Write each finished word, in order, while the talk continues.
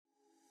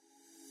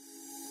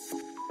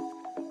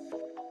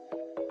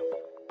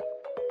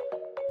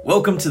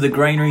Welcome to the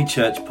Granary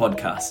Church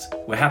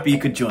podcast. We're happy you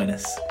could join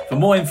us. For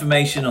more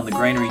information on the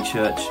Granary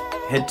Church,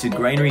 head to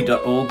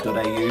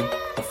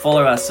granary.org.au or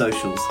follow our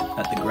socials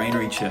at the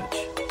Granary Church.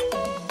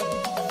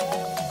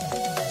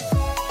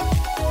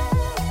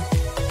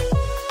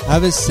 I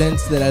have a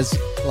sense that as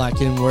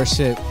in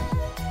worship,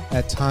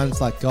 at times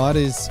God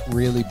is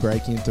really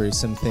breaking through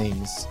some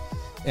things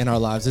in our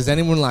lives. Is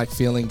anyone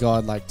feeling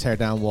God tear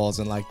down walls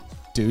and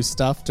do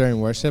stuff during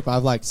worship?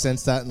 I've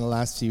sensed that in the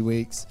last few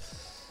weeks.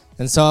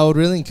 And so I would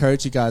really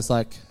encourage you guys,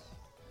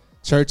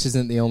 church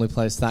isn't the only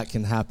place that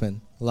can happen.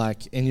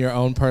 In your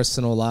own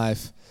personal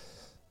life,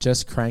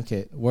 just crank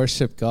it.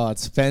 Worship God.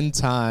 Spend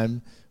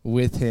time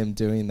with Him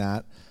doing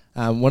that.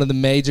 One of the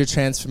major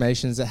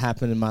transformations that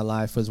happened in my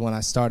life was when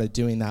I started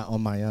doing that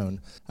on my own.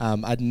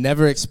 I'd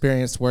never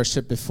experienced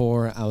worship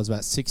before. I was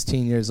about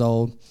 16 years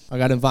old. I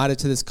got invited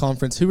to this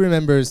conference. Who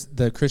remembers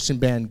the Christian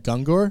band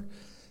Gungor?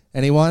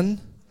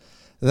 Anyone?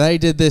 They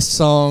did this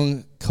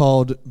song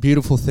called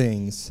Beautiful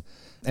Things.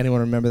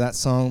 Anyone remember that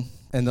song?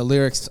 And the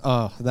lyrics,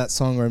 that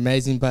song are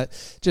amazing,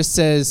 but just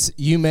says,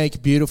 you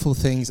make beautiful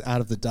things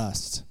out of the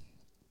dust.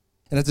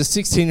 And as a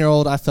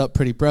 16-year-old, I felt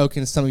pretty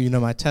broken. Some of you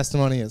know my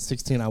testimony. At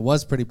 16, I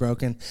was pretty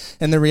broken.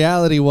 And the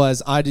reality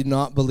was I did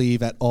not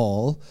believe at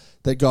all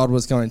that God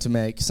was going to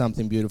make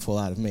something beautiful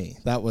out of me.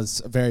 That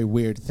was a very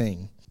weird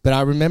thing. But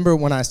I remember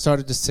when I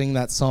started to sing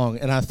that song,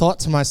 and I thought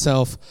to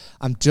myself,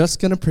 I'm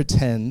just going to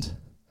pretend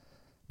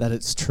that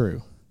it's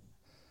true.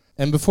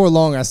 And before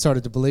long, I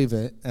started to believe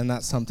it, and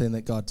that's something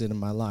that God did in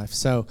my life.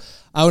 So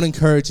I would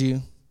encourage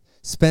you,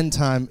 spend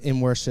time in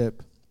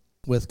worship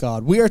with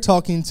God. We are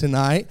talking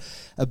tonight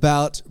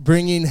about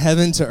bringing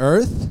heaven to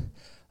earth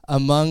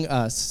among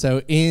us.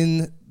 So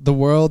in the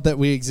world that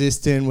we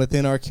exist in,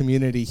 within our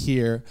community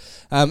here.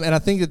 And I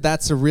think that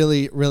that's a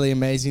really, really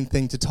amazing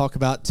thing to talk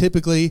about.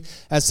 Typically,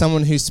 as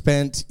someone who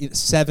spent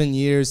 7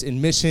 years in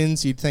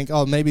missions, you'd think,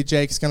 oh, maybe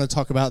Jake's going to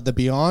talk about the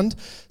beyond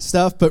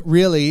stuff. But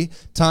really,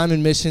 time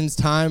in missions,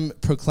 time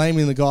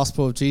proclaiming the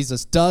gospel of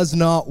Jesus does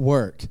not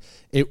work.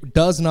 It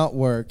does not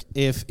work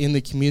if in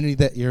the community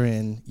that you're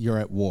in, you're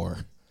at war.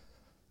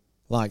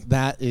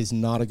 That is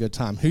not a good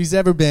time. Who's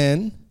ever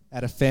been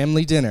at a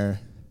family dinner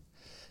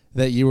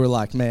that you were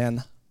like,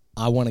 man,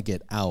 I want to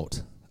get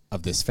out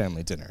of this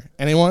family dinner?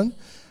 Anyone?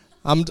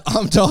 I'm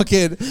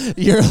talking,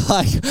 you're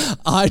like,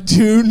 I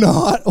do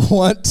not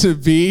want to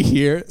be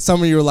here.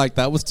 Some of you are like,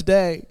 that was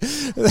today.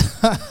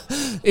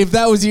 If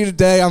that was you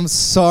today, I'm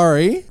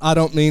sorry. I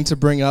don't mean to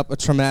bring up a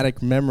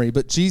traumatic memory,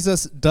 but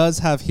Jesus does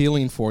have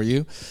healing for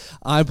you.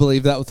 I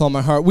believe that with all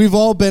my heart. We've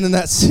all been in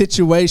that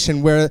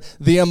situation where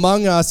the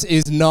among us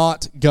is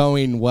not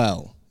going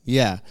well.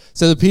 Yeah.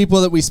 So the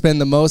people that we spend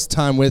the most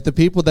time with, the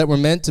people that we're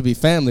meant to be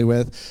family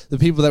with, the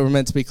people that we're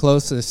meant to be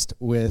closest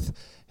with,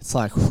 it's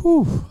like,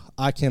 whew,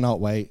 I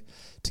cannot wait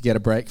to get a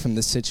break from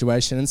this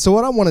situation. And so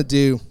what I want to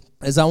do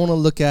is I want to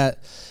look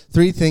at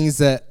three things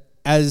that,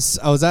 as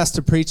I was asked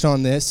to preach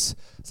on this,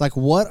 it's like,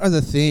 what are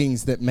the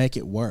things that make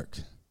it work?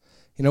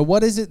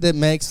 What is it that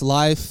makes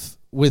life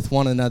with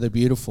one another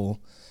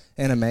beautiful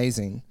and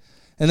amazing?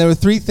 And there were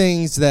three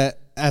things that,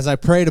 as I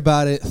prayed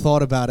about it,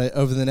 thought about it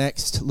over the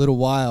next little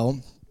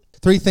while,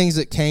 three things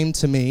that came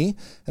to me,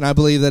 and I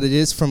believe that it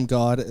is from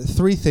God.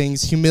 Three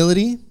things: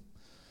 humility,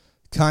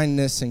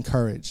 kindness, and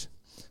courage.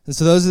 And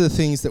so those are the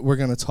things that we're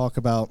going to talk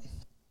about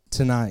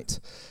tonight.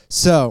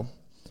 So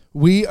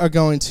we are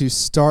going to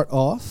start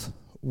off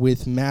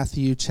with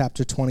Matthew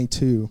chapter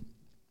 22,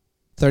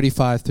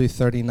 35 through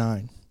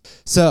 39.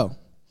 So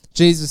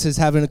Jesus is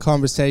having a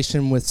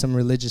conversation with some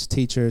religious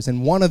teachers,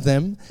 and one of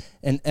them,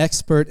 an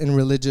expert in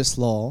religious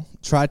law,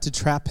 tried to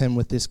trap him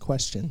with this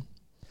question.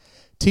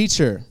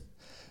 Teacher,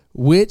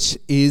 which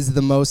is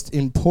the most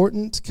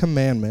important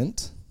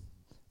commandment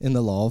in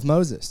the law of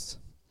Moses?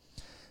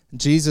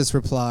 Jesus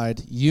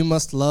replied, you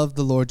must love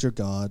the Lord your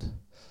God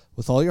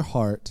with all your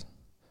heart,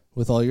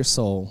 with all your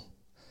soul,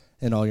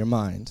 and all your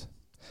mind.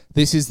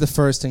 This is the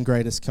first and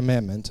greatest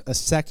commandment. A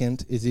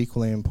second is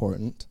equally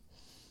important.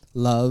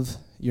 Love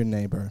your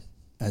neighbor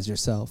as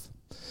yourself.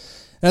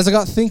 And as I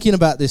got thinking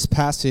about this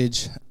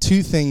passage,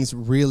 two things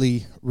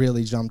really,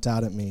 really jumped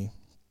out at me.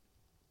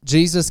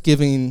 Jesus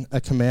giving a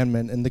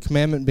commandment, and the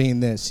commandment being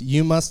this: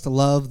 you must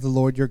love the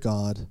Lord your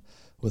God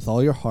with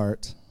all your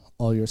heart,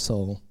 all your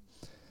soul,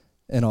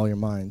 and all your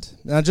mind.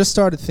 And I just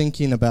started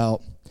thinking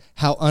about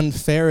how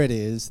unfair it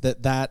is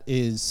that that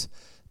is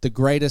the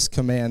greatest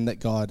command that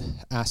God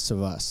asks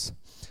of us.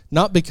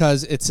 Not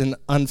because it's an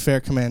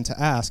unfair command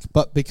to ask,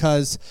 but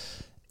because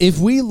if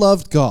we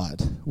loved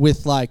God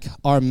with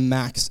our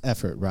max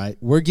effort, right?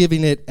 We're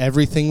giving it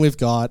everything we've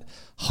got,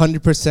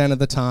 100% of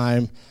the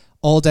time,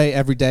 all day,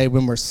 every day.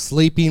 When we're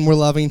sleeping, we're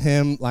loving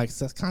Him.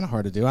 That's kind of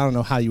hard to do. I don't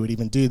know how you would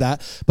even do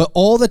that. But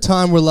all the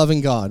time we're loving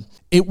God.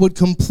 It would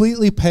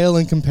completely pale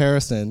in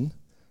comparison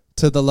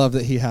to the love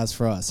that He has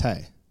for us,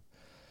 hey?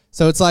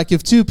 So it's like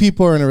if two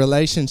people are in a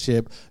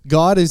relationship,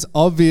 God is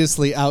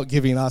obviously out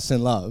giving us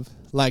in love.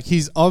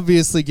 He's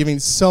obviously giving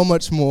so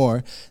much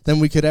more than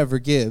we could ever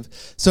give.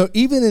 So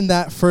even in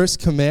that first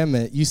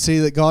commandment, you see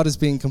that God is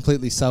being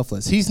completely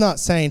selfless. He's not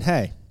saying,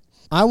 hey,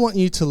 I want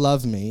you to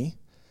love me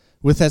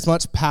with as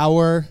much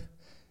power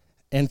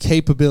and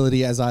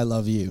capability as I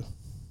love you.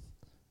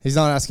 He's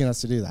not asking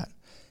us to do that.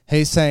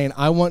 He's saying,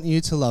 I want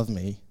you to love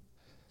me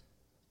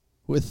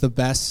with the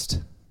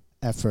best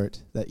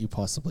effort that you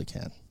possibly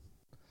can.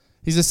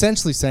 He's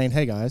essentially saying,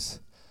 hey guys,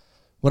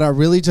 what I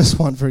really just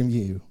want from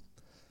you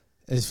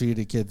is for you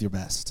to give your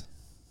best.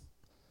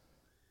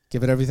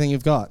 Give it everything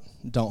you've got.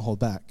 Don't hold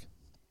back.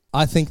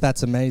 I think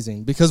that's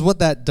amazing, because what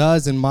that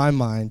does in my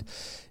mind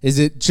is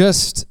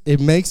it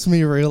makes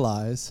me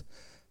realize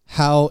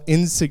how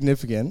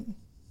insignificant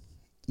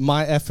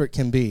my effort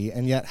can be,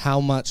 and yet how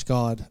much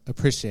God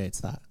appreciates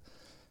that.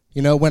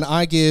 You know, when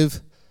I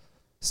give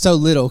so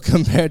little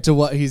compared to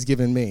what he's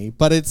given me,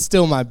 but it's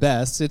still my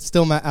best, it's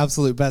still my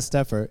absolute best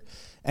effort,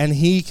 and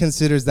he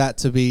considers that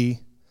to be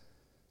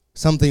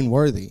something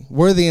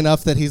worthy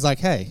enough that he's like,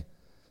 hey,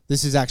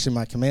 this is actually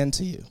my command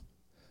to you,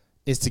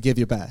 is to give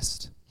your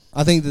best.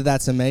 I think that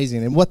that's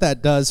amazing, and what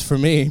that does for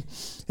me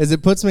is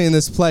it puts me in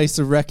this place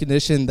of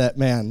recognition that,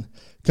 man,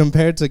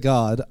 compared to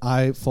God,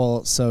 I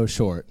fall so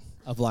short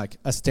of like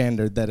a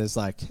standard that is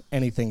like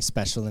anything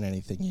special and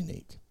anything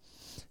unique.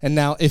 And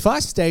now, if I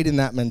stayed in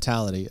that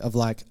mentality of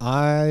like,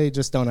 I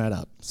just don't add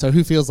up. So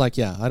who feels like,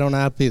 yeah, I don't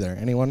add up either?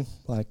 Anyone?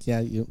 Like,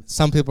 yeah,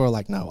 some people are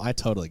like, no, I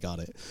totally got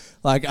it.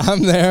 Like,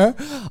 I'm there.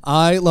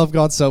 I love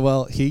God so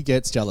well, he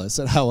gets jealous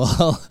at how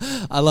well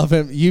I love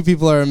him. You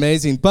people are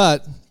amazing.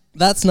 But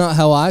that's not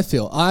how I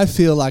feel. I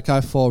feel like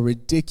I fall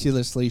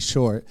ridiculously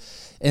short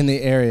in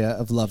the area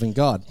of loving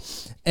God.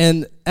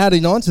 And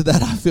adding on to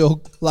that, I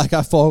feel like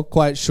I fall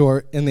quite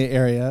short in the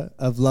area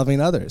of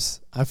loving others.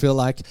 I feel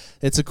like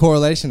it's a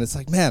correlation. It's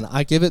like, man,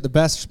 I give it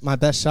my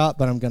best shot,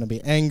 but I'm going to be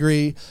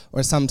angry,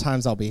 or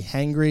sometimes I'll be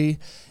hangry,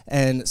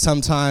 and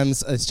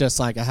sometimes it's just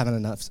like I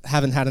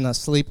haven't had enough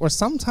sleep, or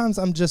sometimes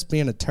I'm just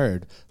being a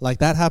turd. Like,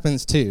 that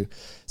happens too.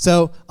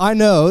 So I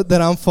know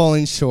that I'm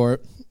falling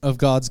short of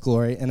God's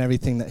glory and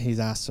everything that he's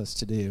asked us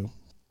to do.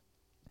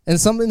 And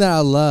something that I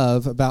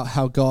love about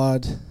how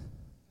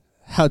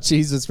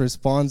Jesus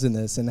responds in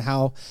this, and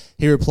how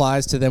he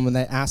replies to them when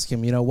they ask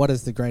him, what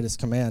is the greatest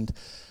command?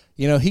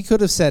 He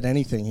could have said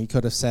anything. He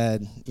could have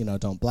said,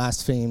 don't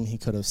blaspheme. He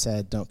could have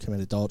said, don't commit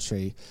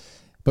adultery.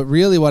 But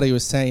really what he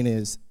was saying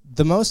is,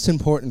 the most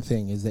important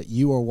thing is that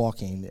you are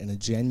walking in a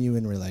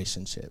genuine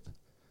relationship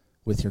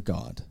with your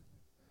God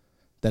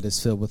that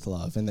is filled with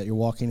love, and that you're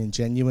walking in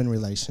genuine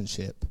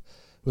relationship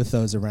with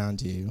those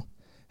around you,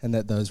 and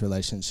that those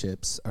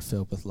relationships are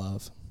filled with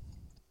love.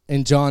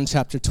 In John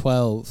chapter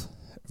 12,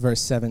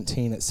 verse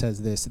 17, it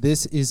says this: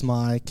 "This is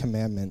my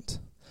commandment.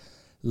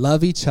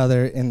 Love each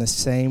other in the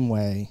same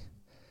way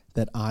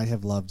that I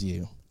have loved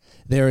you.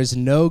 There is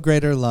no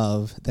greater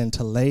love than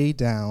to lay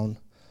down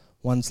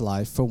one's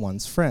life for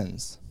one's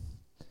friends.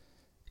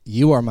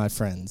 You are my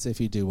friends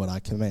if you do what I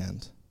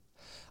command.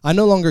 I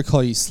no longer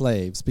call you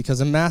slaves, because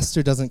a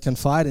master doesn't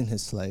confide in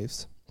his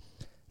slaves.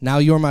 Now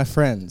you're my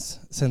friends,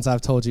 since I've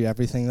told you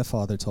everything the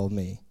Father told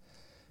me.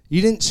 You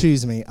didn't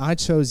choose me, I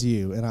chose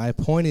you, and I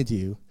appointed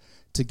you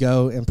to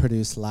go and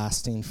produce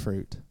lasting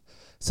fruit,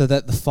 so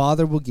that the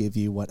Father will give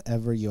you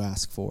whatever you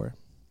ask for,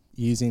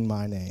 using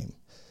my name.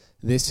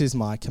 This is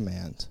my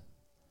command.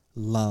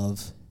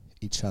 Love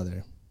each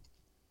other."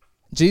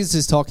 Jesus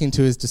is talking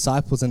to his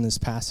disciples in this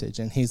passage,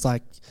 and he's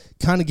like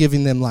kind of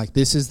giving them like,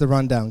 this is the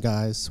rundown,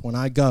 guys. When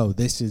I go,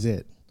 this is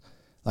it.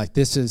 Like,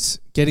 this is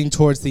getting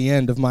towards the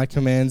end of my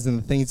commands and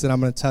the things that I'm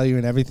going to tell you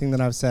and everything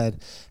that I've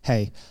said.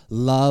 Hey,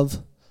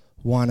 love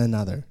one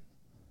another.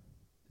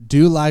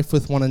 Do life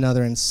with one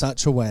another in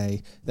such a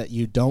way that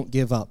you don't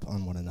give up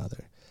on one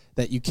another,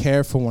 that you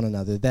care for one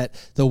another, that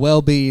the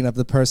well-being of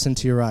the person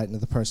to your right and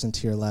of the person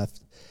to your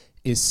left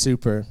is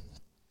super,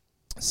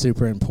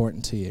 super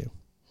important to you.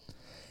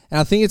 And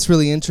I think it's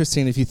really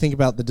interesting if you think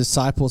about the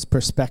disciples'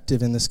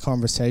 perspective in this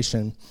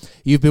conversation.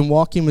 You've been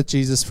walking with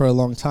Jesus for a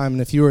long time,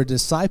 and if you were a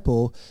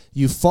disciple,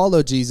 you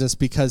followed Jesus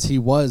because he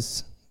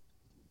was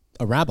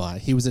a rabbi.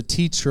 He was a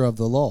teacher of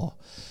the law.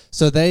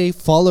 So they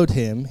followed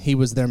him. He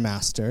was their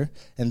master,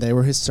 and they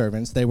were his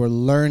servants. They were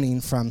learning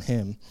from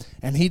him.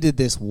 And he did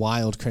this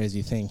wild,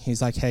 crazy thing.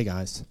 He's like, hey,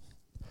 guys,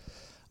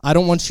 I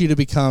don't want you to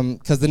become,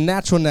 because the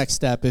natural next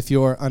step, if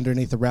you're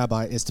underneath a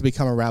rabbi, is to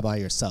become a rabbi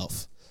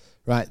yourself,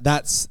 right?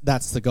 That's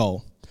the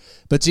goal.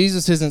 But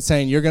Jesus isn't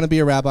saying you're going to be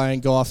a rabbi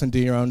and go off and do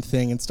your own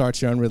thing and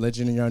start your own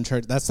religion in your own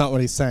church. That's not what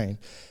he's saying.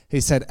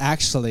 He said,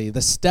 actually,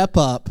 the step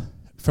up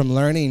from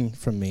learning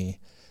from me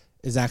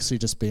is actually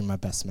just being my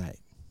best mate.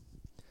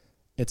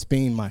 It's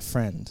being my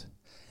friend.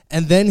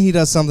 And then he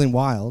does something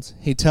wild.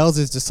 He tells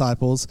his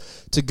disciples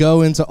to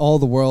go into all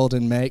the world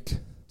and make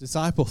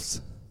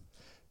disciples.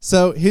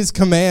 So his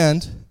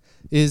command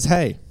is,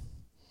 hey,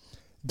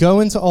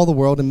 go into all the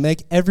world and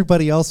make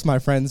everybody else my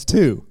friends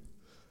too.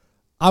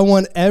 I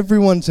want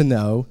everyone to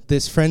know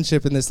this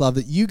friendship and this love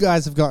that you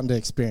guys have gotten to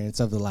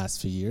experience over the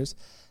last few years.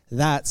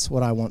 That's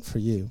what I want for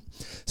you.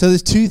 So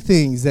there's two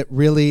things that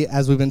really,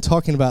 as we've been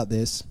talking about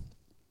this,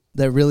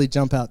 that really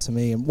jump out to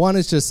me. And one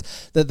is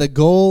just that the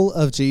goal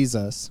of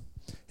Jesus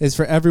is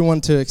for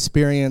everyone to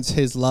experience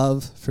his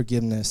love,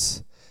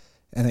 forgiveness,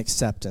 and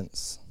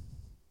acceptance.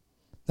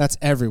 That's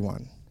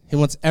everyone. He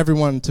wants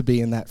everyone to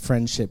be in that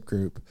friendship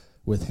group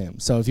with him.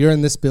 So if you're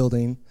in this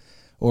building,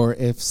 or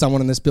if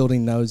someone in this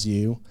building knows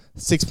you,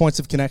 6 points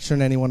of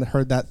connection, anyone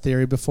heard that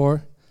theory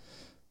before?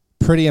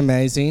 Pretty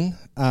amazing.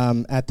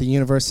 At the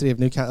University of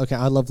Newcastle. Okay,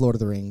 I love Lord of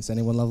the Rings.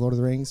 Anyone love Lord of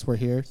the Rings? We're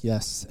here?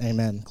 Yes,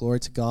 amen.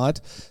 Glory to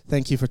God.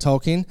 Thank you for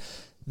talking.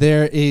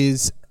 There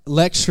is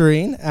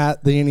lecturing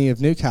at the Uni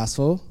of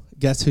Newcastle.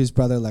 Guess whose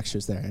brother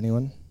lectures there?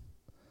 Anyone?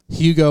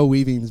 Hugo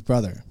Weaving's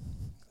brother.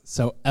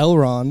 So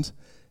Elrond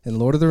in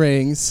Lord of the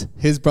Rings,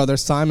 his brother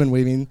Simon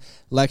Weaving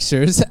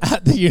lectures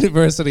at the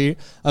University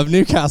of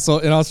Newcastle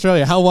in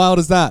Australia. How wild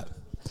is that?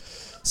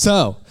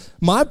 So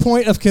my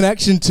point of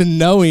connection to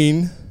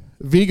knowing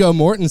Viggo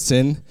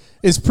Mortensen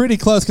is pretty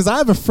close, because I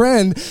have a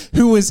friend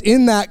who was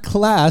in that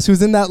class, who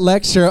was in that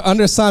lecture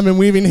under Simon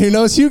Weaving, who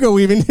knows Hugo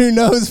Weaving, who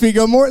knows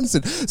Viggo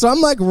Mortensen. So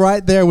I'm like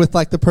right there with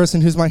like the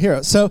person who's my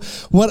hero. So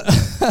what?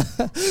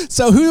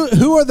 So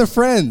who are the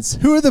friends?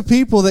 Who are the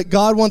people that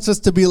God wants us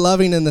to be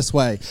loving in this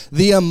way?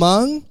 The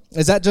among?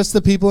 Is that just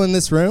the people in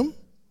this room?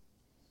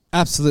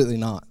 Absolutely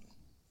not.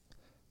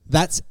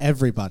 That's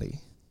everybody.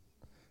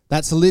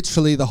 That's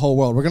literally the whole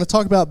world. We're going to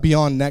talk about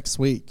beyond next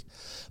week.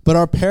 But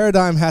our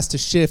paradigm has to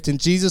shift, and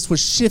Jesus was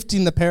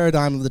shifting the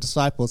paradigm of the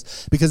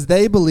disciples because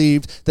they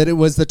believed that it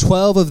was the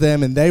 12 of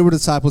them and they were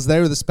disciples, they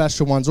were the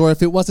special ones. Or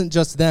if it wasn't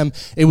just them,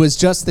 it was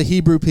just the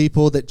Hebrew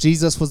people that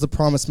Jesus was the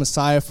promised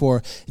Messiah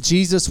for.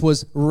 Jesus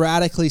was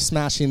radically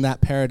smashing that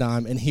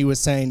paradigm, and he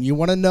was saying, you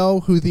want to know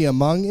who the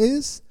among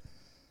is?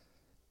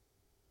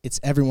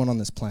 It's everyone on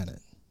this planet.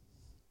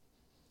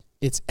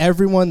 It's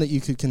everyone that you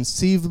could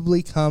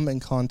conceivably come in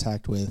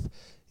contact with.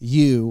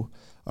 You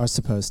are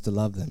supposed to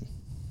love them.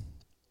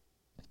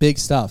 Big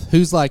stuff.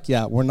 Who's like,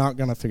 yeah, we're not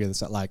going to figure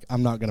this out. Like,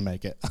 I'm not going to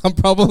make it. I'm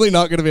probably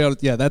not going to be able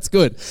to. Yeah, that's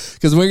good.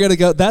 Because we're going to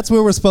go. That's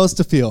where we're supposed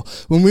to feel.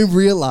 When we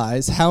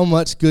realize how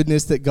much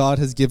goodness that God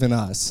has given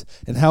us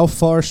and how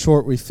far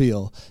short we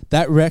feel,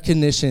 that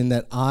recognition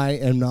that I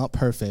am not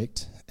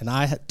perfect and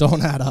I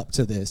don't add up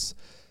to this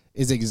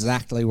is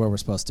exactly where we're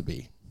supposed to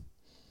be.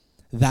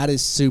 That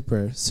is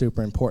super,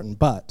 super important.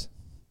 But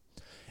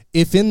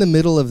if in the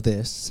middle of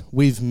this,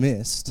 we've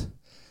missed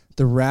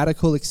the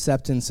radical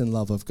acceptance and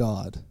love of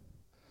God,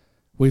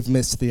 we've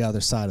missed the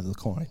other side of the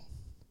coin,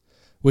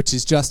 which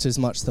is just as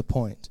much the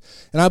point.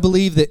 And I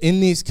believe that in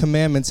these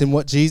commandments and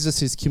what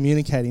Jesus is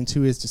communicating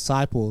to his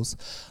disciples,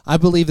 I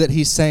believe that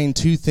he's saying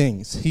two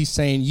things. He's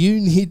saying you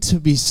need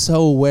to be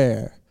so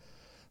aware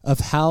of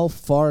how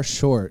far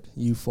short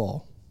you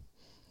fall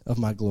of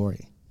my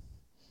glory.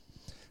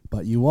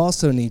 But you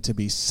also need to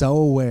be so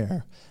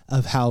aware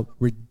of how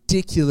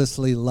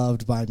ridiculously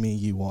loved by me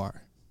you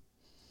are.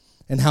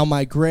 And how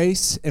my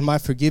grace and my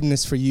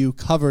forgiveness for you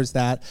covers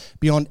that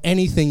beyond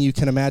anything you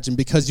can imagine,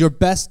 because your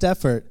best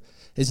effort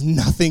is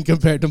nothing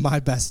compared to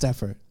my best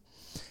effort.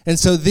 And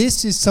so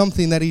this is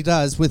something that he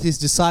does with his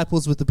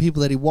disciples, with the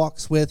people that he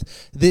walks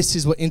with. This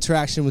is what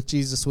interaction with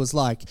Jesus was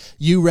like.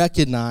 You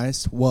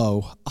recognize,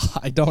 whoa,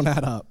 I don't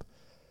add up.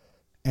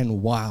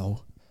 And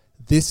wow,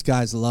 this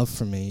guy's love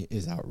for me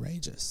is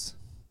outrageous.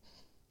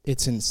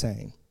 It's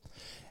insane.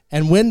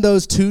 And when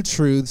those two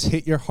truths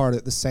hit your heart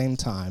at the same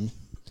time,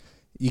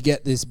 you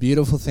get this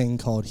beautiful thing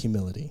called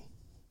humility.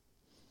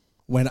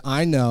 When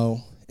I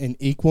know in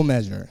equal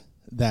measure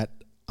that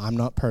I'm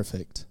not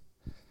perfect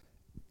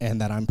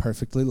and that I'm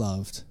perfectly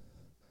loved,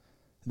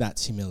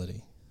 that's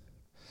humility.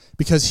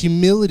 Because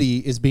humility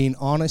is being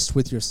honest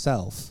with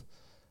yourself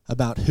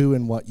about who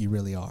and what you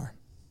really are.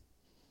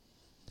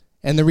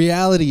 And the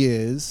reality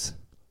is,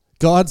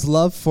 God's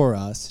love for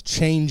us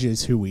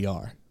changes who we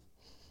are.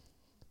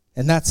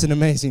 And that's an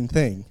amazing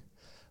thing.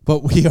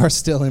 But we are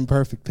still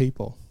imperfect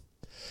people.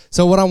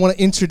 So what I want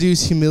to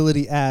introduce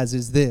humility as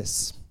is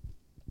this.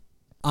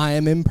 I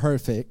am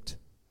imperfect,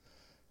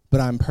 but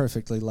I'm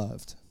perfectly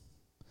loved.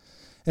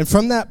 And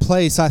from that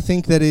place, I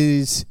think that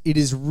it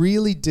is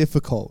really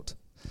difficult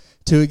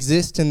to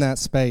exist in that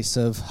space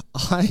of,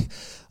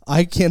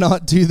 I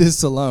cannot do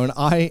this alone.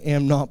 I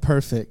am not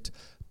perfect.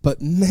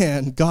 But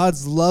man,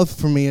 God's love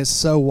for me is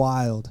so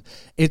wild.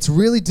 It's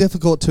really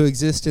difficult to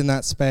exist in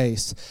that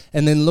space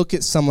and then look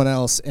at someone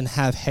else and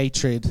have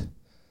hatred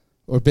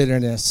or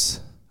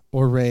bitterness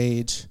or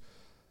rage,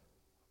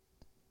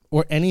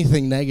 or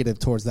anything negative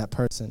towards that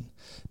person.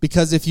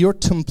 Because if you're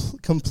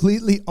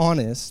completely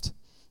honest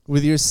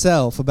with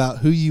yourself about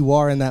who you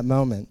are in that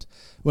moment,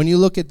 when you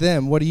look at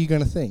them, what are you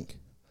going to think?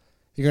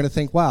 You're going to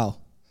think, wow,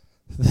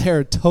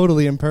 they're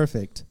totally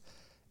imperfect,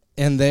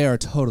 and they are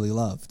totally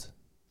loved.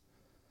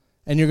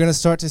 And you're going to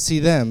start to see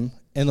them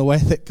in the way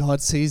that God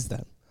sees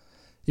them.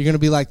 You're going to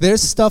be like,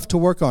 there's stuff to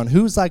work on.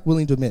 Who's like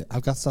willing to admit,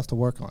 I've got stuff to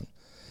work on?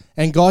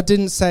 And God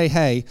didn't say,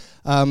 hey,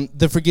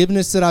 the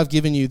forgiveness that I've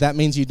given you, that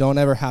means you don't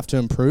ever have to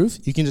improve.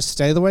 You can just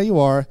stay the way you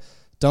are.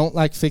 Don't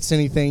like fix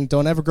anything.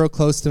 Don't ever grow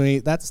close to me.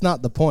 That's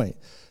not the point.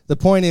 The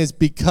point is,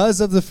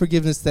 because of the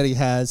forgiveness that he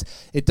has,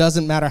 it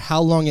doesn't matter how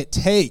long it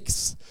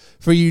takes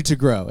for you to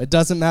grow. It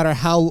doesn't matter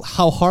how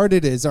hard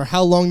it is or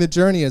how long the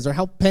journey is or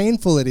how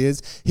painful it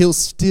is. He'll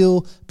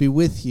still be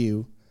with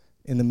you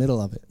in the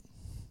middle of it.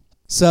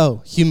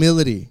 So,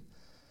 humility.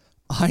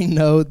 I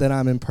know that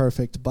I'm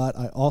imperfect, but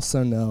I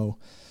also know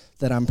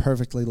that I'm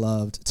perfectly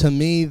loved. To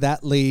me,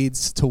 that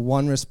leads to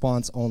one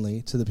response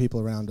only to the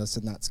people around us,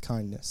 and that's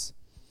kindness.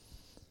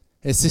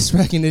 It's this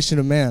recognition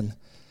of, man,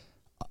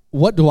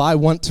 what do I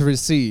want to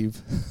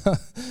receive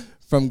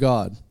from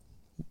God?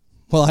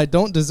 Well, I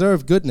don't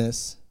deserve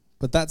goodness,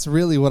 but that's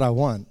really what I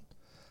want.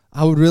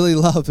 I would really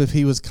love if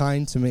he was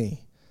kind to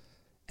me,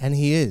 and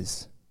he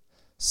is.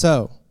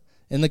 So,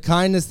 in the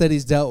kindness that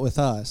he's dealt with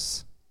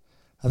us,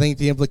 I think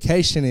the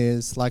implication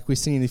is, like we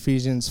see in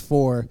Ephesians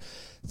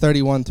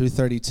 4:31 through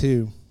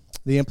 32,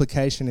 the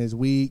implication is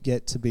we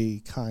get to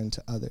be kind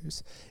to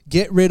others.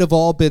 Get rid of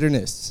all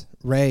bitterness,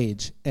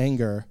 rage,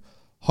 anger,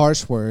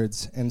 harsh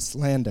words, and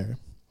slander,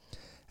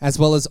 as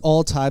well as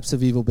all types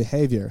of evil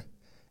behavior.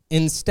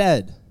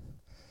 Instead,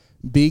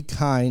 be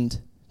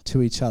kind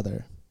to each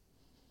other,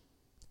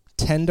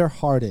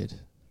 tender-hearted,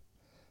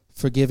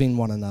 forgiving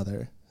one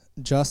another,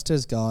 just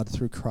as God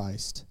through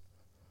Christ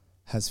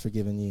has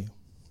forgiven you.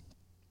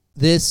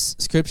 This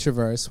scripture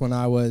verse, when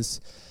I was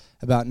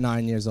about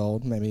 9 years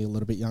old, maybe a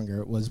little bit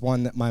younger, was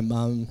one that my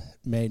mom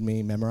made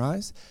me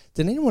memorize.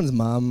 Did anyone's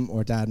mom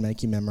or dad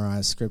make you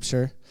memorize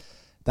scripture?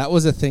 That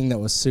was a thing that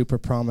was super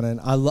prominent.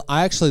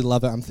 I actually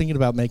love it. I'm thinking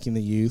about making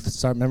the youth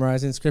start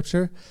memorizing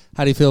scripture.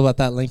 How do you feel about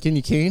that, Lincoln?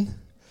 You keen?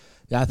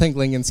 Yeah, I think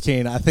Lincoln's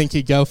keen. I think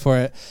he'd go for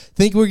it. I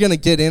think we're going to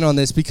get in on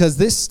this because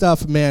this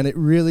stuff, man, it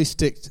really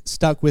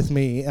stuck with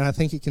me, and I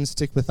think it can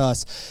stick with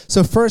us.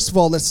 So first of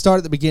all, let's start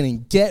at the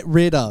beginning. Get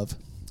rid of.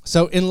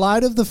 So in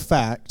light of the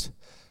fact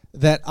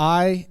that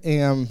I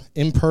am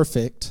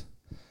imperfect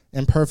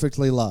and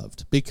perfectly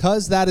loved,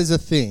 because that is a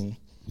thing,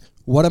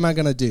 what am I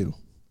going to do?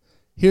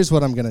 Here's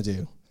what I'm going to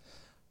do.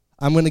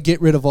 I'm going to get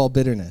rid of all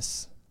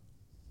bitterness.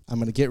 I'm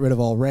going to get rid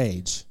of all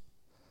rage,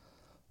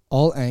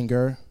 all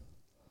anger,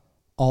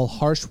 all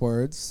harsh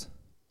words,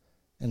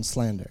 and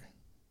slander.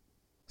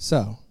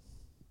 So,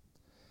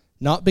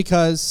 not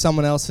because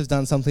someone else has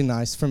done something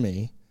nice for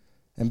me,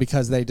 and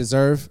because they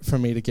deserve for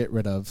me to get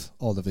rid of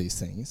all of these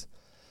things,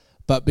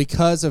 but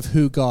because of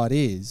who God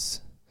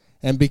is,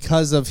 and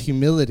because of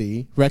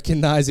humility,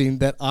 recognizing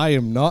that I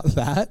am not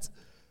that,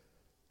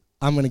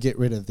 I'm going to get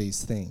rid of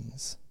these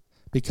things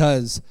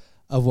because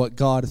of what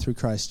God through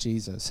Christ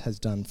Jesus has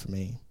done for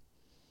me.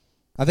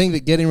 I think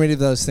that getting rid of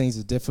those things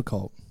is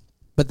difficult,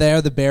 but they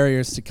are the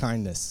barriers to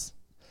kindness.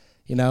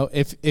 You know,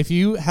 if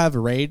you have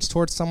rage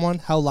towards someone,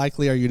 how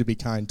likely are you to be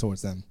kind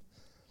towards them?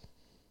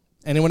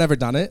 Anyone ever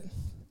done it?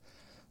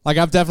 Like,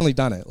 I've definitely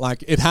done it.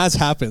 Like, it has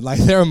happened. Like,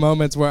 there are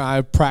moments where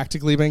I've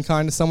practically been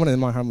kind to someone, and in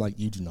my heart I'm like,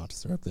 you do not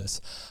deserve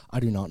this.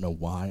 I do not know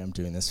why I'm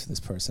doing this for this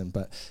person.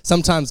 But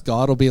sometimes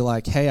God will be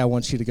like, hey, I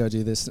want you to go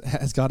do this.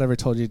 Has God ever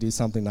told you to do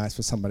something nice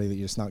for somebody that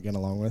you're just not getting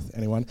along with?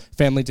 Anyone?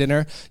 Family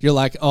dinner? You're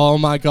like, oh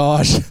my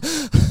gosh.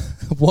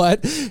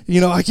 What? You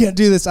know, I can't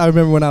do this. I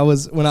remember when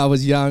I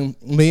was young,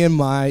 me and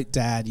my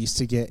dad used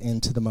to get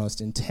into the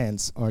most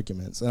intense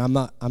arguments. And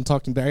I'm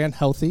talking very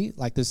unhealthy.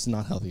 Like, this is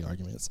not healthy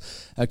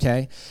arguments.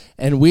 Okay?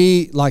 And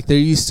there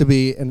used to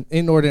be an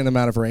inordinate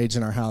amount of rage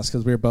in our house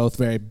because we were both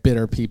very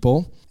bitter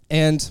people.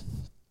 And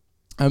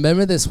I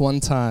remember this one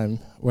time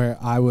where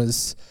I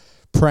was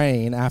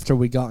praying after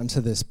we got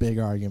into this big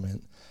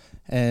argument.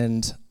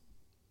 And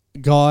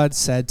God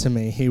said to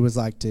me, he was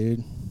like,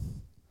 dude,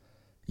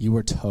 you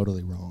were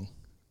totally wrong.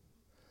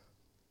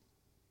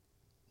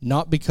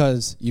 Not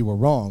because you were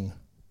wrong,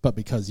 but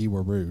because you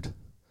were rude.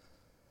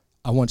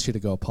 I want you to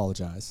go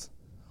apologize.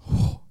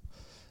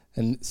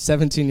 And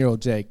 17-year-old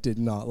Jake did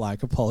not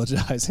like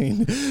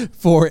apologizing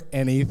for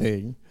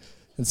anything.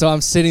 And so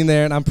I'm sitting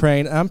there and I'm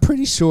praying. And I'm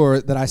pretty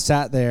sure that I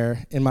sat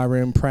there in my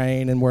room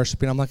praying and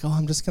worshiping. I'm like, oh,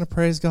 I'm just going to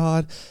praise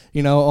God.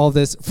 You know, all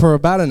this for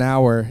about an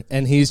hour.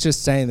 And he's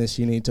just saying this,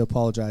 you need to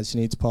apologize.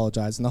 You need to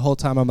apologize. And the whole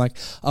time I'm like,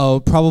 oh,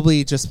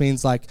 probably just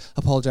means like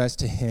apologize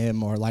to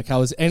him, or like I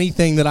was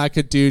anything that I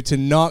could do to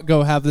not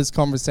go have this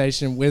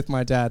conversation with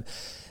my dad.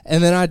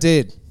 And then I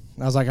did.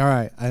 I was like, all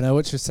right, I know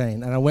what you're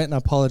saying. And I went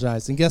and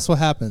apologized. And guess what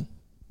happened?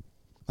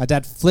 My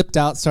dad flipped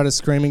out, started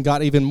screaming,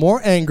 got even more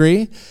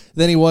angry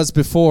than he was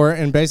before,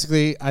 and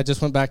basically I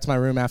just went back to my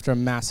room after a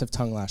massive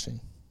tongue lashing.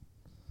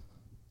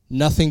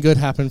 Nothing good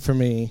happened for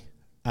me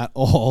at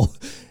all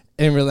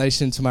in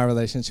relation to my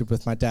relationship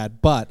with my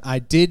dad, but I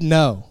did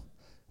know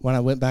when I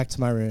went back to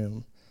my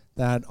room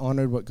that I'd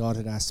honored what God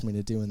had asked me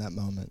to do in that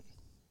moment.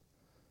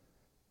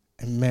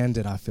 And man,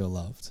 did I feel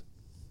loved.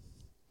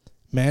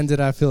 Man, did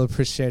I feel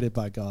appreciated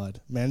by God.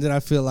 Man, did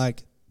I feel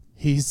like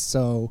he's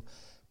so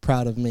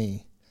proud of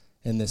me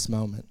in this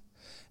moment.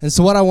 And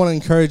so what I want to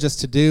encourage us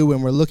to do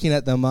when we're looking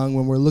at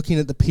when we're looking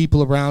at the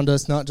people around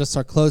us, not just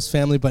our close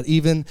family, but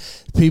even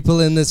people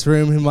in this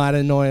room who might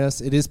annoy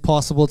us. It is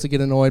possible to get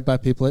annoyed by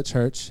people at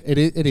church. It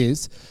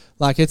is.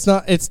 Like, it's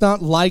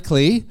not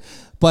likely,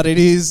 but it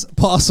is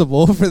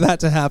possible for that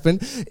to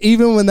happen.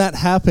 Even when that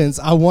happens,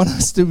 I want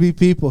us to be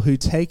people who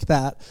take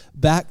that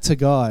back to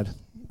God.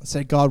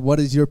 Say, God,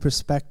 what is your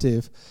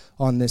perspective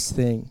on this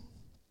thing?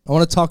 I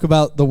want to talk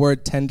about the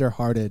word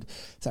tender-hearted.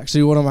 It's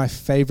actually one of my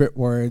favorite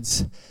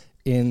words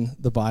in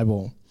the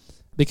Bible.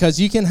 Because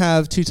you can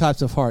have two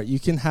types of heart. You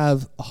can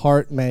have a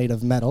heart made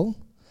of metal,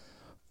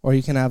 or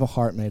you can have a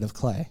heart made of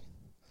clay.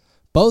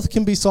 Both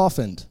can be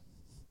softened.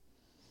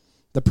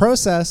 The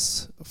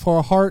process for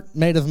a heart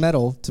made of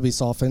metal to be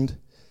softened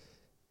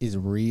is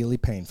really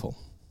painful.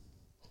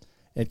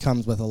 It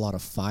comes with a lot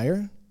of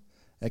fire.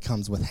 It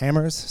comes with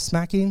hammers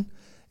smacking.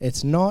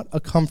 It's not a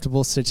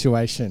comfortable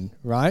situation,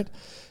 right?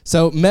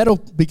 So metal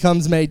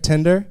becomes made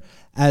tender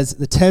as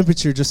the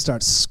temperature just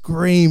starts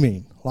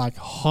screaming like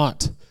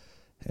hot.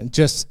 And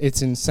just,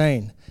 it's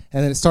insane.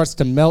 And then it starts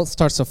to melt,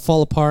 starts to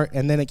fall apart,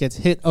 and then it gets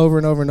hit over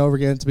and over and over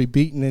again to be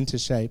beaten into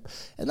shape.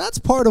 And that's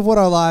part of what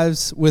our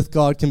lives with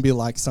God can be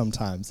like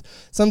sometimes.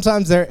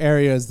 Sometimes there are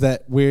areas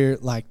that we're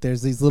like,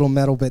 there's these little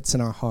metal bits in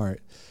our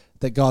heart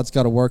that God's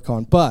got to work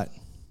on. But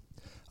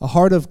a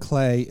heart of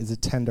clay is a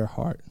tender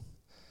heart.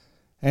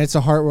 And it's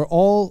a heart where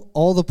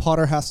all the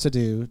potter has to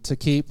do to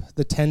keep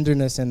the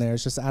tenderness in there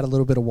is just add a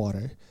little bit of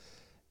water.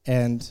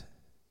 And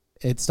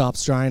it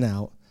stops drying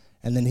out,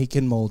 and then he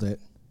can mold it.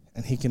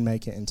 And he can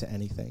make it into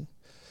anything.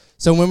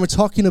 So when we're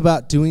talking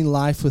about doing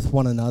life with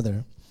one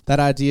another,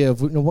 that idea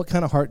of, what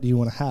kind of heart do you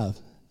want to have?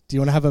 Do you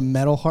want to have a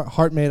metal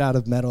heart made out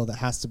of metal that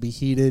has to be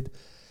heated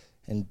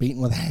and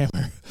beaten with a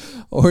hammer?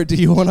 Or do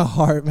you want a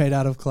heart made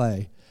out of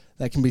clay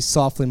that can be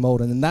softly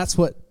molded? And that's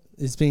what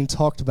is being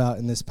talked about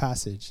in this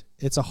passage.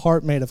 It's a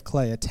heart made of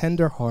clay. A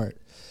tender heart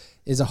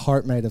is a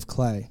heart made of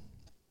clay.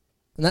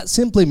 And that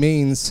simply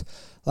means,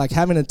 like,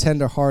 having a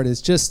tender heart is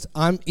just,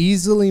 I'm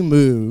easily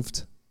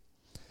moved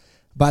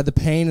by the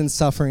pain and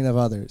suffering of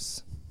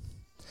others.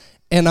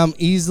 And I'm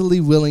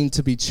easily willing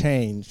to be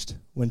changed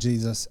when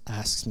Jesus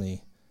asks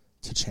me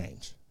to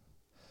change.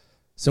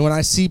 So when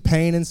I see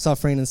pain and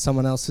suffering in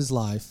someone else's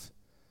life,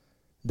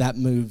 that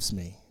moves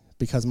me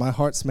because my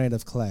heart's made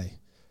of clay.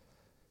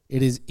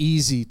 It is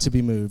easy to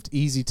be moved,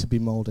 easy to be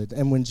molded.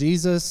 And when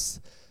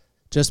Jesus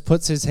just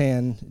puts his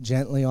hand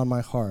gently on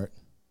my heart,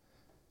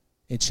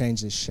 it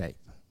changes shape.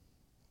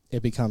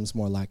 It becomes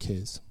more like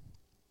his.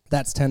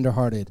 That's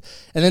tenderhearted.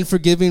 And then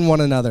forgiving one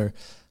another.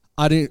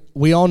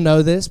 We all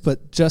know this,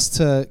 but just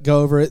to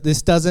go over it,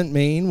 this doesn't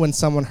mean when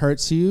someone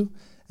hurts you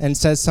and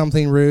says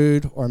something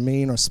rude or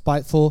mean or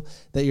spiteful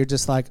that you're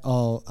just like,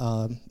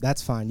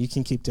 that's fine. You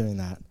can keep doing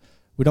that.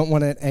 We don't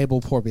want to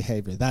enable poor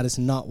behavior. That is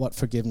not what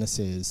forgiveness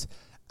is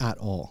at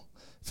all.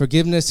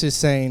 Forgiveness is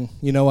saying,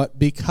 you know what,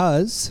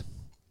 because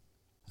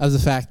of the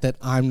fact that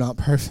I'm not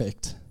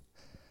perfect,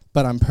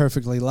 but I'm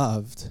perfectly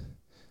loved.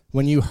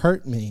 When you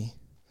hurt me,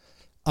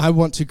 I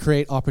want to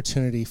create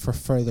opportunity for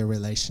further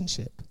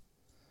relationship.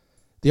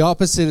 The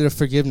opposite of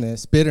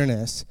forgiveness,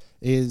 bitterness,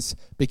 is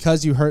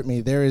because you hurt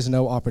me, there is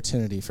no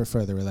opportunity for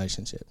further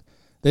relationship.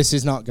 This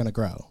is not going to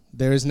grow.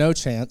 There is no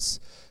chance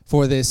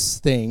for this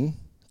thing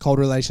called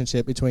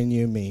relationship between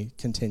you and me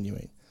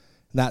continuing.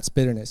 That's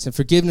bitterness. And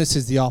forgiveness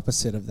is the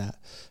opposite of that.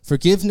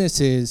 Forgiveness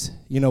is,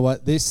 you know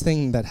what, this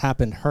thing that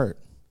happened hurt.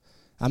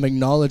 I'm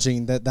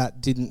acknowledging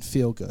that didn't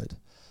feel good.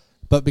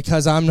 But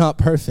because I'm not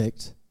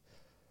perfect,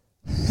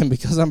 and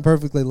because I'm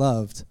perfectly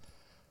loved,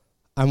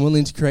 I'm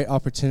willing to create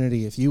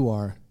opportunity, if you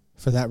are,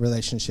 for that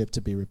relationship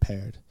to be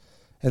repaired.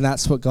 And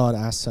that's what God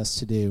asks us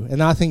to do.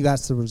 And I think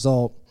that's the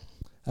result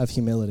of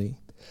humility.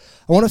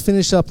 I want to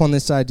finish up on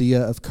this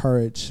idea of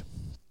courage.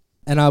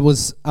 And I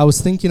was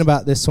thinking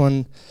about this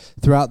one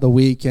throughout the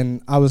week,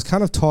 and I was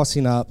kind of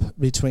tossing up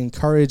between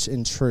courage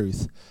and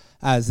truth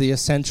as the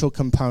essential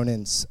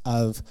components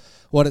of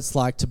what it's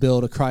like to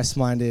build a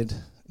Christ-minded,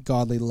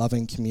 godly,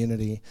 loving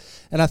community.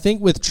 And I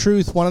think with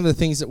truth, one of the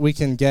things that we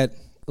can get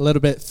a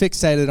little bit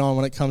fixated on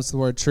when it comes to the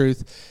word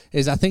truth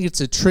is I think it's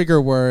a trigger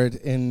word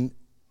in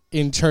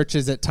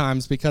churches at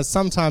times, because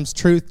sometimes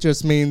truth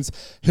just means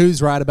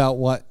who's right about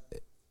what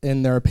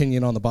in their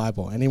opinion on the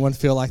Bible. Anyone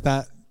feel like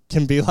that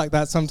can be like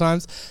that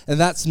sometimes? And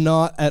that's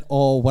not at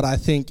all what I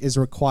think is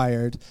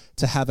required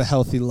to have a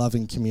healthy,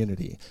 loving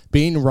community.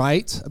 Being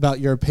right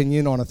about your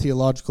opinion on a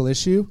theological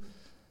issue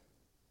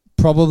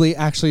probably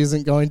actually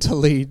isn't going to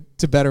lead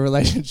to better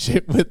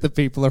relationship with the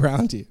people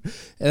around you.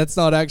 And that's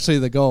not actually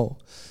the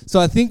goal. So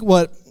I think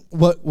what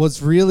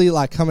was really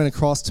like coming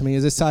across to me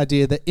is this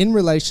idea that in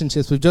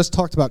relationships, we've just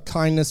talked about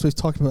kindness, we've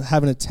talked about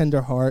having a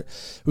tender heart,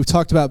 we've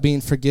talked about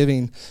being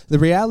forgiving. The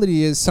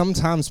reality is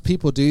sometimes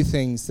people do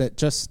things that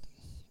just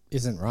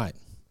isn't right.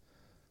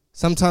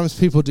 Sometimes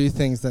people do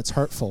things that's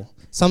hurtful.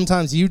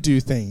 Sometimes you do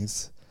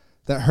things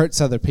that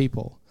hurts other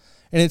people.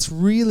 And it's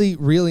really,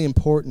 really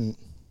important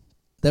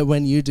that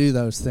when you do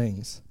those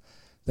things,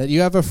 that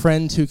you have a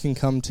friend who can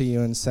come to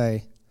you and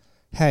say,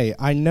 hey,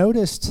 I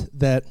noticed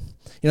that,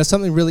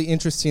 something really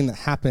interesting that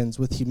happens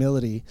with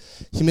humility.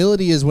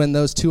 Humility is when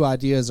those two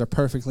ideas are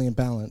perfectly in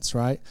balance,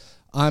 right?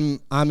 I'm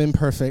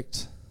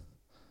imperfect,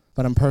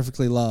 but I'm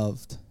perfectly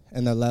loved,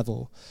 and they're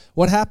level.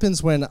 What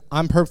happens when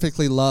I'm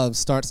perfectly loved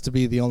starts to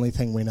be the only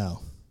thing we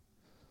know?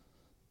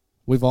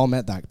 We've all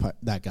met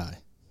that guy.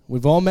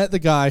 We've all met the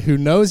guy who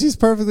knows he's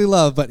perfectly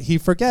loved, but he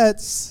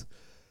forgets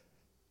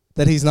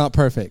that he's not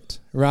perfect,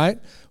 right?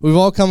 We've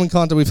all come in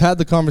contact. We've had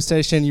the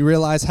conversation. You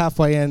realize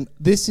halfway in,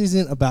 this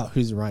isn't about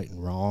who's right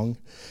and wrong.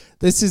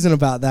 This isn't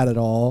about that at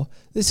all.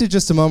 This is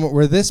just a moment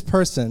where this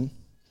person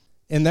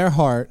in their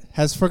heart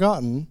has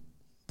forgotten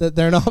that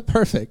they're not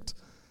perfect.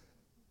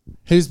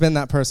 Who's been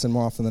that person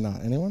more often than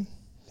not? Anyone?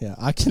 Yeah,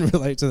 I can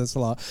relate to this a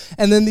lot.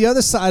 And then the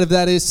other side of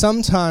that is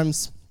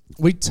sometimes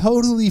we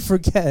totally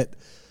forget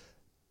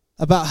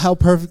about how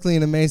perfectly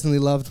and amazingly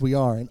loved we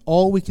are, and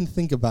all we can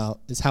think about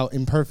is how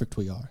imperfect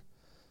we are.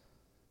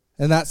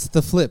 And that's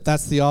the flip.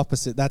 That's the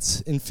opposite.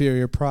 That's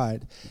inferior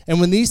pride. And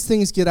when these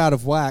things get out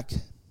of whack,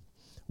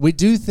 we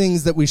do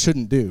things that we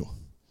shouldn't do.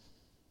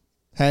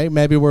 Hey,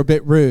 maybe we're a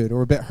bit rude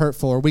or a bit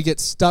hurtful, or we get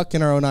stuck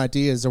in our own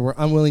ideas, or we're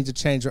unwilling to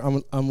change,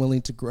 or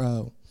unwilling to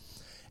grow.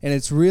 And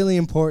it's really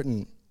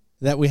important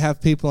that we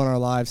have people in our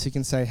lives who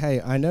can say,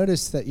 hey, I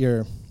noticed that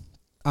your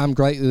I'm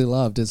greatly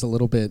loved is a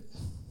little bit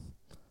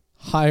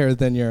higher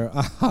than your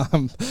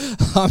I'm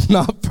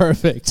not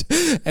perfect.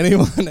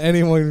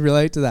 Anyone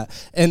relate to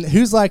that? And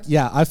who's like,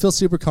 yeah, I feel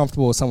super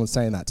comfortable with someone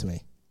saying that to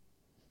me.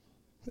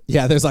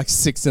 Yeah, there's like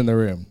 6 in the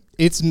room.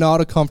 It's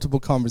not a comfortable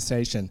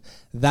conversation.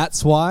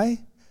 That's why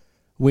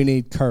we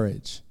need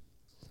courage.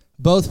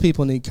 Both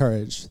people need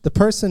courage. The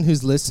person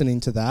who's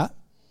listening to that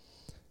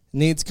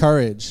needs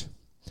courage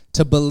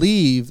to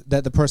believe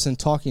that the person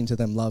talking to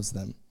them loves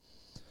them.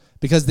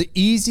 Because the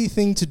easy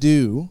thing to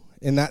do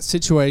in that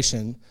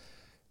situation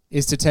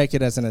is to take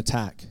it as an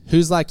attack.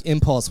 Who's like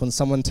impulse when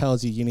someone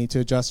tells you need to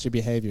adjust your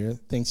behavior,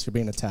 thinks you're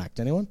being attacked?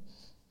 Anyone?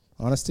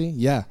 Honesty?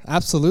 Yeah,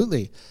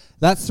 absolutely.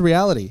 That's the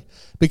reality.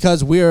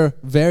 Because we're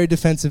very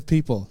defensive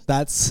people.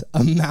 That's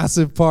a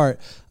massive part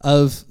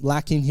of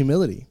lacking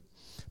humility.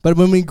 But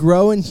when we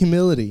grow in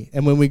humility,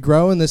 and when we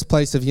grow in this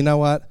place of, you know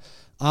what,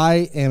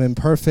 I am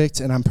imperfect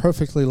and I'm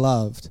perfectly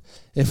loved.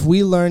 If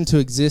we learn to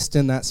exist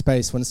in that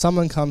space, when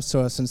someone comes to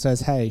us and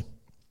says, hey,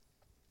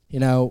 you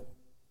know,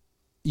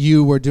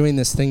 you were doing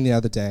this thing the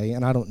other day,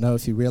 and I don't know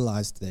if you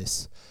realized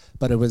this,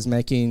 but it was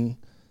making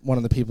one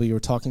of the people you were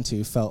talking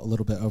to felt a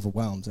little bit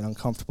overwhelmed and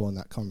uncomfortable in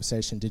that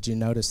conversation. Did you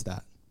notice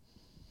that?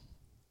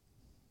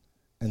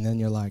 And then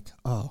you're like,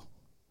 oh,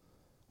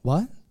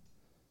 what?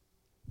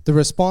 The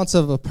response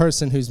of a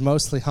person who's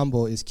mostly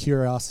humble is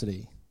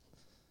curiosity,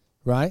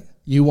 right?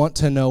 You want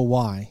to know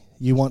why.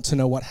 You want to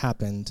know what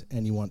happened,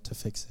 and you want to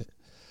fix it.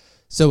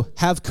 So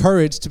have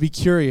courage to be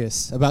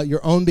curious about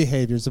your own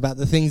behaviors, about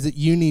the things that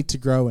you need to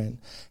grow in.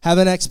 Have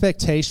an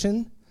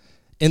expectation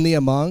in the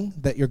among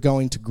that you're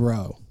going to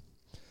grow,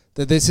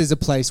 that this is a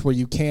place where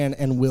you can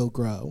and will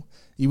grow.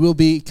 You will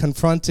be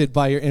confronted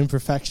by your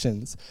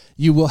imperfections.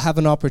 You will have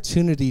an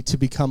opportunity to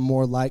become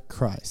more like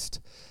Christ.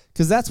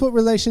 Because that's what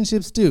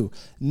relationships do.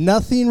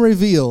 Nothing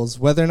reveals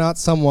whether or not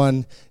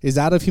someone is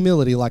out of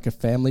humility like a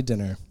family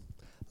dinner.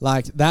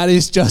 Like, that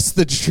is just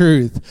the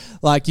truth.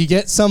 Like, you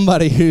get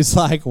somebody who's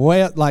like,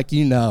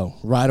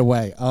 right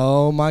away.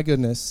 Oh, my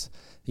goodness.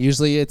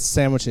 Usually it's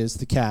Sandwiches,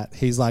 the cat.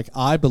 He's like,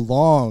 I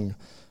belong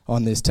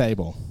on this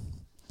table.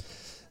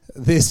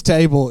 This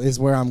table is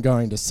where I'm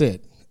going to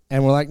sit.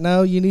 And we're like,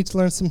 no, you need to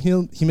learn some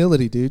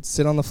humility, dude.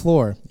 Sit on the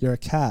floor. You're a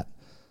cat.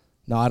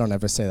 No, I don't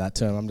ever say that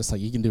to him. I'm just like,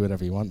 you can do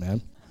whatever you want,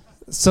 man.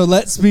 So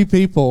let's be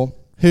people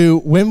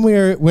who, when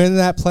we're in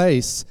that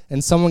place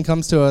and someone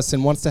comes to us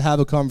and wants to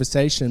have a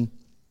conversation,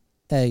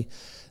 hey,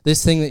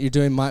 this thing that you're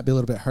doing might be a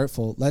little bit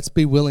hurtful. Let's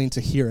be willing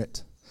to hear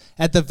it.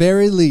 At the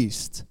very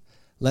least,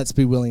 let's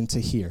be willing to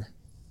hear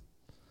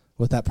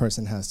what that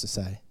person has to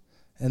say.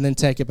 And then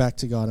take it back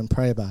to God and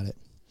pray about it.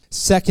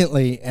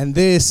 Secondly, and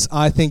this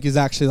I think is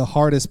actually the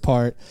hardest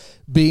part,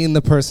 being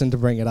the person to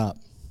bring it up.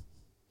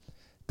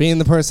 Being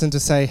the person to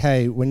say,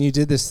 hey, when you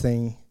did this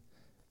thing,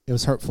 it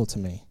was hurtful to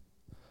me.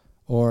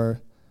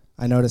 Or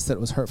I noticed that it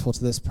was hurtful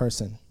to this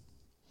person.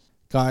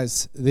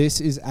 Guys,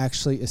 this is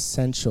actually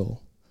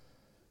essential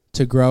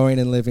to growing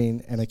and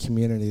living in a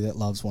community that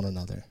loves one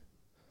another.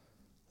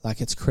 Like,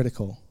 it's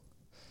critical.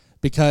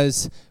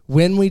 Because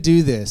when we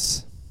do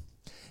this,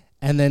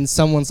 and then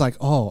someone's like,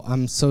 oh,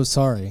 I'm so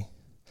sorry,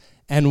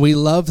 and we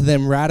love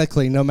them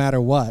radically no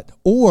matter what,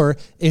 or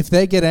if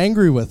they get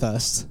angry with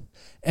us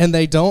and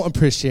they don't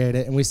appreciate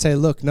it, and we say,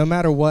 look, no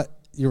matter what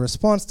your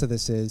response to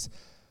this is,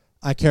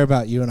 I care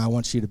about you and I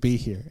want you to be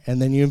here.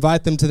 And then you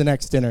invite them to the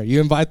next dinner.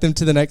 You invite them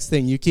to the next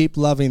thing. You keep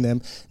loving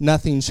them.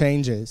 Nothing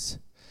changes.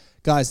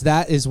 Guys,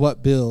 that is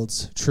what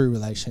builds true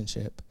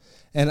relationship.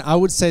 And I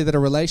would say that a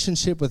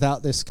relationship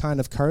without this kind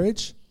of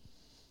courage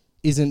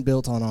isn't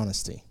built on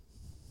honesty.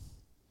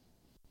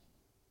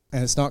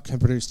 And it's not going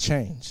to produce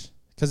change.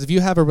 Because if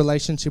you have a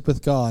relationship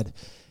with God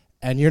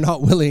and you're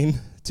not willing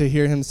to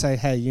hear him say,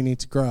 hey, you need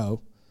to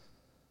grow,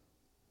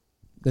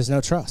 there's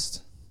no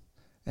trust.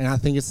 And I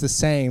think it's the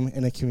same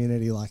in a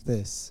community like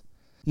this.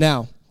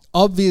 Now,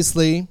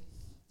 obviously,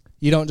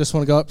 you don't just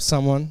want to go up to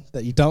someone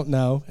that you don't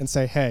know and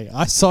say, hey,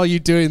 I saw you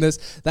doing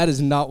this. That is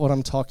not what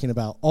I'm talking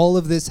about. All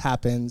of this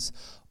happens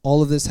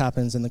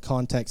in the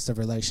context of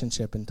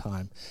relationship and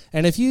time.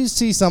 And if you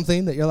see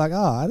something that you're like,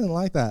 oh, I didn't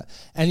like that,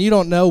 and you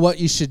don't know what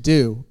you should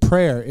do,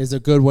 prayer is a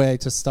good way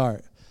to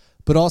start.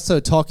 but also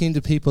talking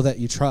to people that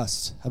you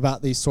trust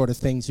about these sort of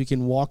things who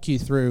can walk you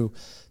through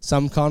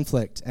some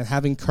conflict, and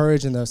having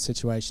courage in those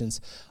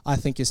situations, I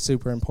think, is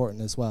super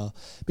important as well.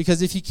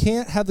 Because if you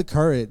can't have the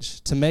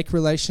courage to make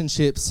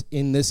relationships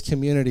in this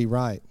community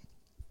right,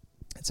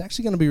 it's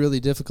actually going to be really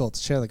difficult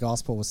to share the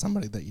gospel with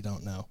somebody that you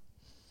don't know.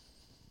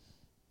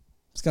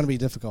 It's going to be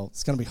difficult.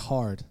 It's going to be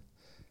hard.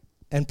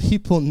 And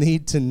people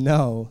need to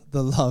know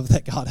the love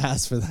that God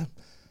has for them.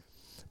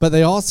 But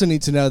they also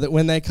need to know that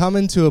when they come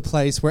into a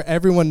place where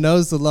everyone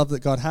knows the love that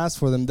God has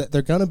for them, that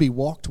they're going to be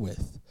walked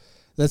with.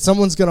 That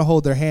someone's going to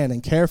hold their hand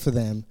and care for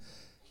them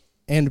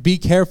and be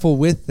careful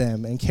with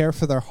them and care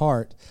for their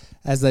heart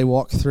as they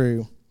walk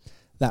through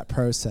that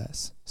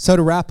process. So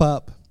to wrap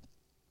up,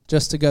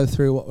 just to go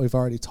through what we've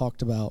already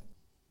talked about.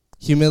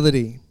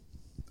 Humility.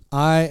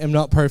 I am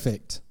not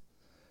perfect,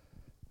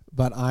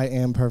 but I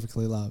am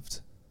perfectly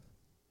loved.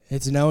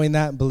 It's knowing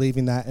that and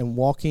believing that and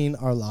walking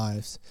our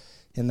lives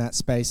in that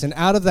space. And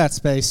out of that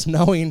space,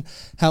 knowing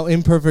how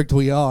imperfect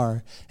we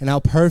are and how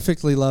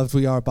perfectly loved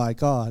we are by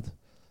God,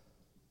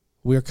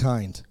 we're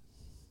kind.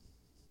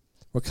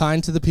 We're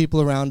kind to the people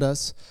around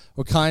us.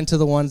 We're kind to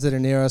the ones that are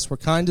near us. We're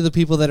kind to the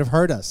people that have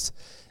hurt us,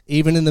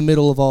 even in the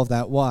middle of all of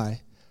that.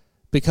 Why?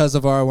 Because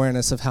of our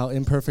awareness of how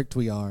imperfect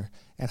we are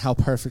and how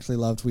perfectly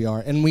loved we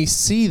are. And we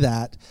see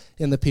that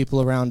in the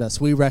people around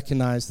us. We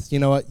recognize, you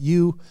know what,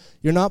 you're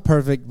not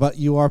perfect, but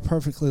you are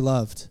perfectly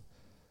loved.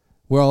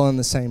 We're all in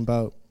the same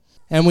boat.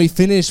 And we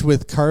finish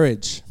with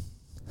courage.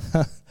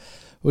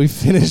 We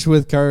finish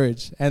with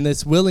courage and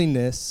this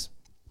willingness.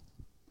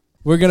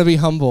 We're going to be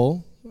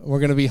humble,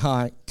 we're going to be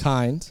kind,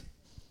 and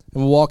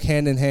we'll walk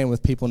hand in hand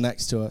with people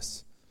next to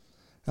us.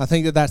 I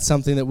think that that's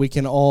something that we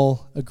can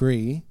all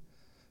agree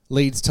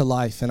leads to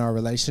life in our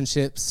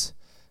relationships,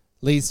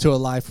 leads to a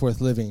life worth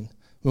living.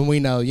 When we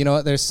know, you know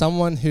what, there's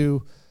someone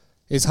who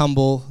is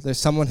humble, there's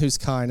someone who's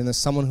kind, and there's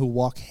someone who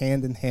walk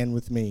hand in hand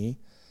with me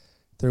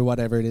through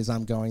whatever it is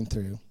I'm going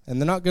through. And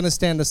they're not going to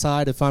stand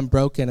aside if I'm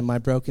broken and my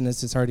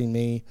brokenness is hurting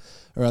me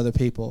or other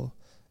people.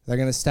 They're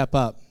going to step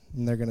up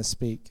and they're going to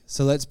speak.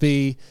 So let's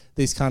be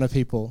these kind of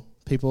people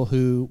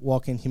who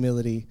walk in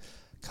humility,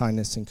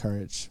 kindness, and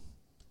courage.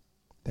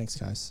 Thanks,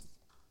 guys.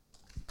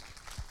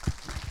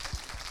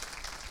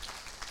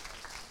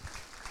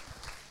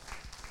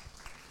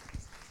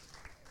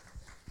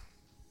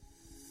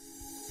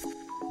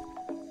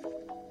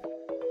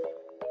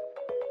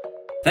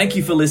 Thank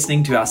you for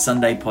listening to our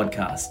Sunday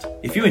podcast.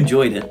 If you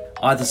enjoyed it,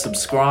 either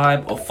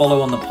subscribe or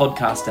follow on the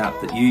podcast app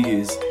that you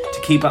use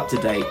to keep up to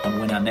date on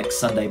when our next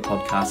Sunday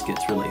podcast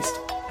gets released.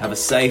 Have a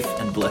safe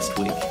and blessed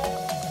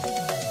week.